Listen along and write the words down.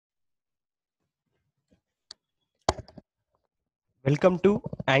Welcome to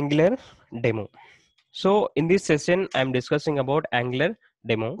Angular demo. So in this session, I'm discussing about Angular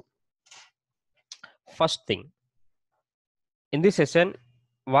demo. First thing, in this session,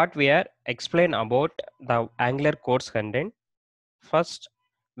 what we are explain about the Angular course content. First,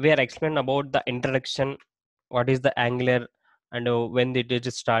 we are explain about the introduction, what is the Angular and when it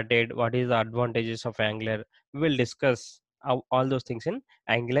is started, what is the advantages of Angular. We will discuss all those things in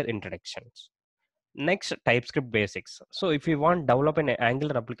Angular introductions. Next, TypeScript basics. So if you want develop an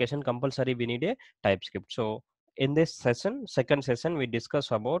Angular application, compulsory we need a TypeScript. So in this session, second session, we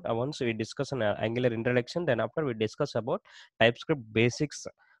discuss about once we discuss an Angular introduction, then after we discuss about TypeScript basics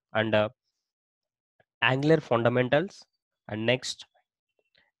and Angular fundamentals, and next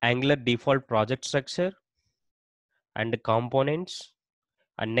Angular default project structure and components,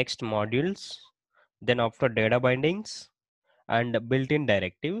 and next modules, then after data bindings and built-in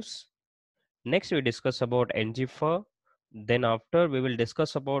directives. Next, we discuss about ngFor. Then after we will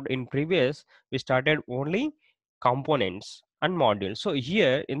discuss about in previous we started only components and modules. So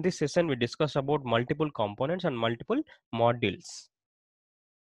here in this session we discuss about multiple components and multiple modules.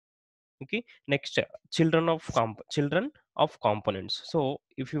 Okay. Next, children of components. So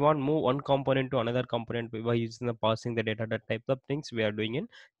if you want move one component to another component by using the passing the data, that type of things we are doing in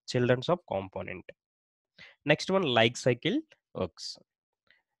children's of component. Next one, like cycle works.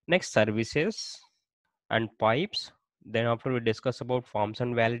 Next, services and pipes. Then after we discuss about forms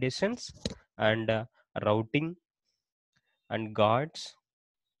and validations and routing and guards.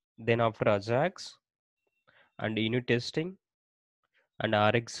 Then after Ajax and unit testing and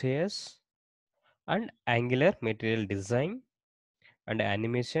RxJS and Angular material design and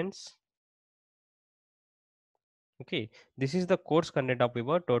animations. Okay, this is the course content of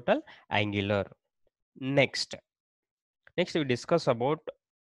our total Angular. Next we discuss about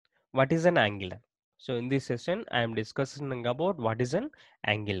what is an Angular. So in this session I am discussing about what is an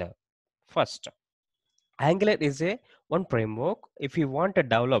Angular. First, Angular is a one framework. If you want to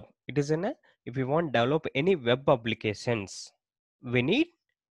develop, it is in a if you want to develop any web applications, we need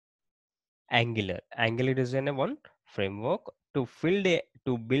Angular. Angular is in a one framework to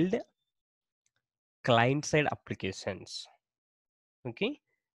build client side applications. Okay,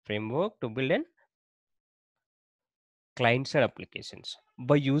 framework to build an client side applications.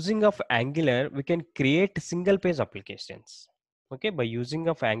 By using of Angular, we can create single page applications. Okay, by using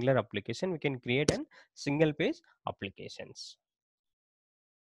of Angular application, we can create an single page applications.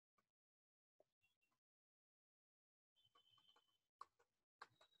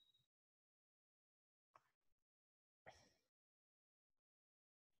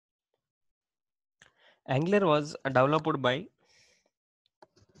 Angular was developed by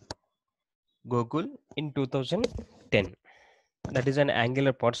Google in 2010. That is an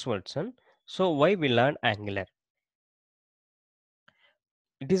Angular parts version. So why we learn Angular?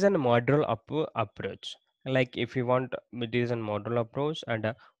 It is a modular approach. Like if you want, it is a modular approach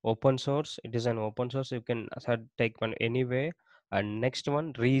and open source. It is an open source. You can take one anyway. And next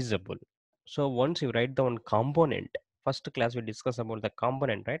one, reusable. So once you write the one component, first class we discuss about the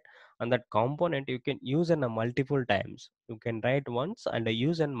component, right? And that component you can use in a multiple times. You can write once and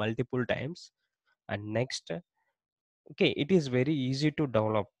use in multiple times. And next, okay, it is very easy to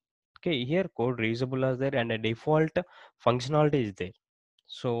develop. Okay, here code reusable is there and a default functionality is there.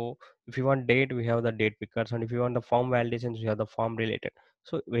 So if you want date, we have the date pickers, and if you want the form validations, we have the form related.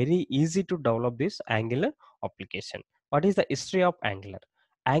 So very easy to develop this Angular application. What is the history of Angular?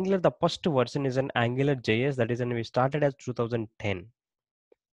 Angular, the first version is an Angular JS, that is when we started as 2010.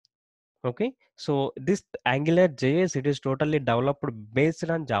 Okay, so this Angular JS, it is totally developed based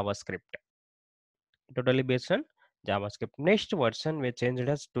on JavaScript. Totally based on JavaScript. Next version we changed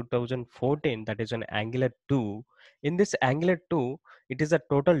as 2014, that is an Angular 2. In this Angular 2, it is a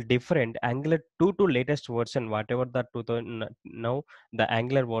total different Angular 2 to latest version, whatever the 2000 now the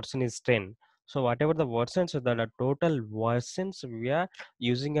Angular version is 10. So whatever the versions, the total versions we are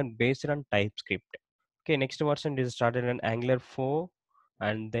using and based on TypeScript. Okay, next version is started in Angular 4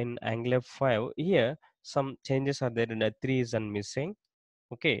 and then Angular 5. Here some changes are there, in the 3 is missing.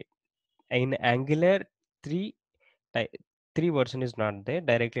 Okay, in Angular 3, 3 version is not there,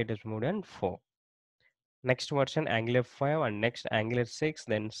 directly it is moved on 4. Next version Angular 5 and next Angular 6,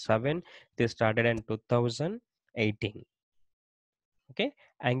 then 7, they started in 2018. Okay,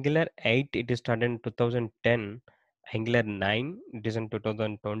 Angular 8 it is started in 2010. Angular 9 it is in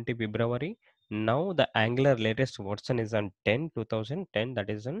 2020 February. Now the Angular latest version is on 2010, that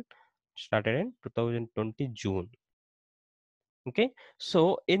is in started in 2020 June. Okay,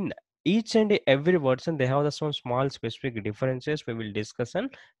 so in each and every version they have the some small specific differences we will discuss on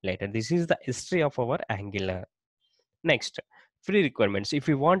later. This is the history of our Angular. Next, Pre-requirements. If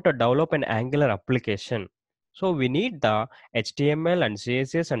we want to develop an Angular application, so we need the HTML and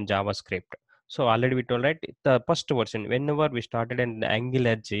CSS and JavaScript. So already we told, right, the first version whenever we started in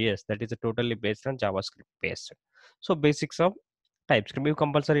Angular JS, that is totally based on JavaScript based. So basics of TypeScript, you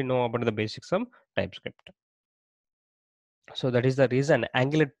compulsory know about the basics of TypeScript. So that is the reason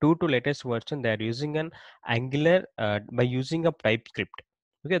Angular 2 to latest version they are using an Angular by using a TypeScript.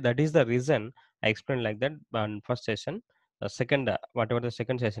 Okay, that is the reason I explained like that on first session. The second, whatever the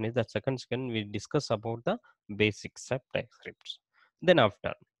second session is, that second we discuss about the basics of TypeScripts. Then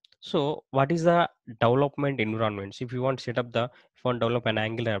after, so what is the development environments? If you want to set up the, if you want to develop an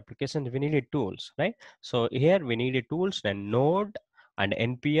Angular application, we need tools, right? So here we need tools and Node and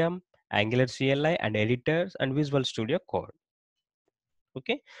npm, Angular CLI and editors and Visual Studio Code.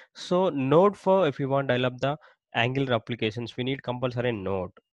 Okay, so Node, for if you want to develop the Angular applications, we need compulsory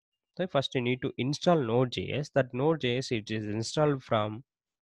Node. So first you need to install Node.js. That Node.js it is installed from